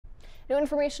New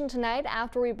information tonight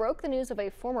after we broke the news of a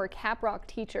former Caprock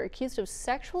teacher accused of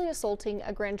sexually assaulting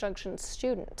a Grand Junction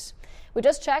student. We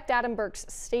just checked Adam Burke's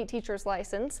state teacher's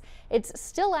license. It's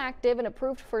still active and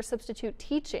approved for substitute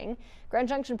teaching. Grand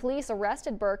Junction police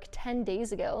arrested Burke 10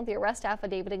 days ago. The arrest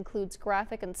affidavit includes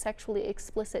graphic and sexually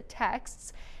explicit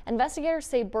texts. Investigators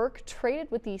say Burke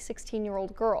traded with the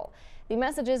 16-year-old girl. The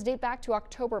messages date back to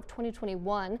October of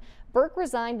 2021. Burke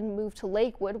resigned and moved to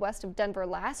Lakewood, west of Denver,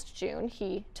 last June.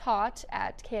 He taught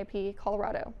at KIP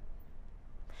Colorado.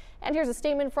 And here's a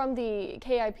statement from the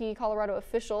KIP Colorado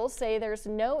officials. Say there's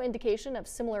no indication of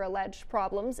similar alleged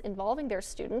problems involving their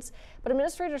students, but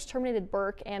administrators terminated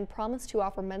Burke and promised to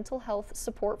offer mental health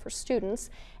support for students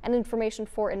and information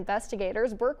for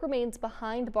investigators. Burke remains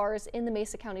behind bars in the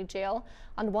Mesa County Jail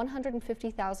on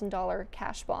 $150,000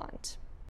 cash bond.